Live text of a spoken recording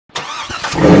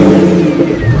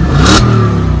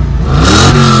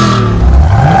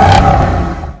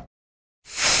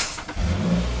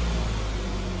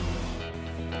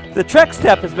The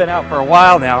Trekstep has been out for a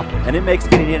while now, and it makes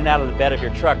getting in and out of the bed of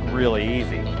your truck really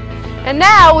easy. And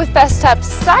now with Bestop's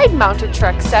side-mounted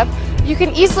Trekstep, you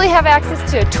can easily have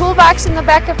access to a toolbox in the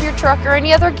back of your truck or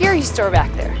any other gear you store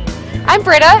back there. I'm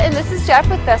Britta, and this is Jeff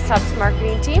with Bestop's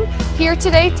marketing team, here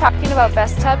today talking about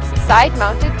Bestop's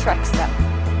side-mounted Trekstep.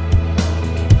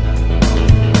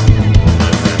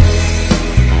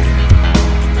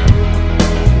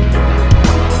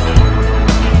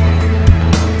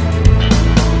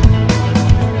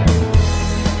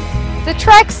 The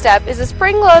Trekstep is a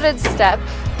spring-loaded step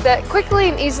that quickly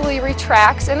and easily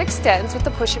retracts and extends with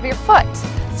the push of your foot.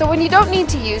 So when you don't need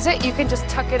to use it, you can just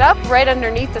tuck it up right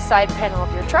underneath the side panel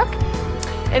of your truck.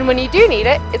 And when you do need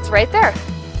it, it's right there.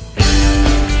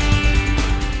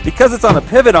 Because it's on a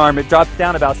pivot arm, it drops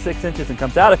down about 6 inches and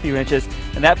comes out a few inches,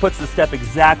 and that puts the step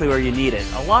exactly where you need it.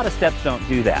 A lot of steps don't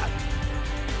do that.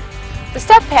 The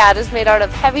step pad is made out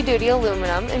of heavy-duty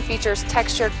aluminum and features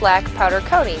textured black powder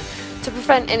coating to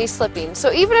prevent any slipping.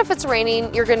 So even if it's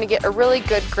raining, you're going to get a really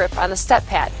good grip on the step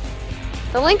pad.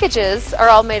 The linkages are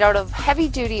all made out of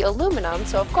heavy-duty aluminum,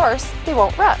 so of course they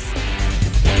won't rust.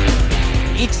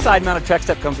 Each side-mounted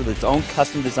Trekstep comes with its own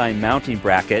custom-designed mounting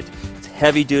bracket. It's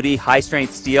heavy-duty,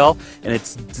 high-strength steel, and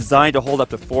it's designed to hold up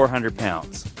to 400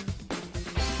 pounds.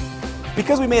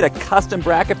 Because we made a custom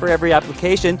bracket for every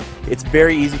application, it's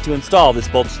very easy to install. This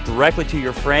bolts directly to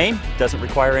your frame, doesn't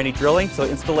require any drilling, so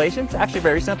installation is actually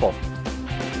very simple.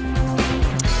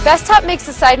 Bestop makes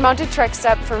the side-mounted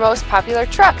Trekstep for most popular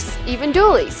trucks, even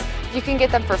dualies. You can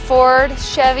get them for Ford,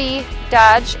 Chevy,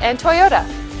 Dodge, and Toyota.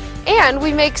 And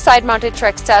we make side-mounted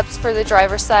Treksteps for the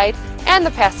driver's side and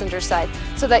the passenger side,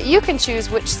 so that you can choose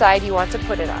which side you want to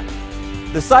put it on.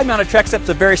 The side-mounted Trekstep is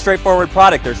a very straightforward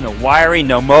product. There's no wiring,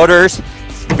 no motors.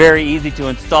 It's very easy to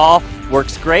install,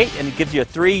 works great, and it gives you a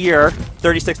 3-year,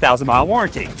 36,000-mile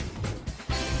warranty.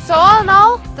 So all in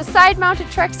all, the side-mounted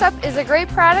Trekstep is a great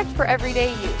product for everyday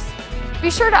use. Be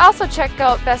sure to also check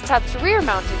out Bestop's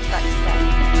rear-mounted Trekstep.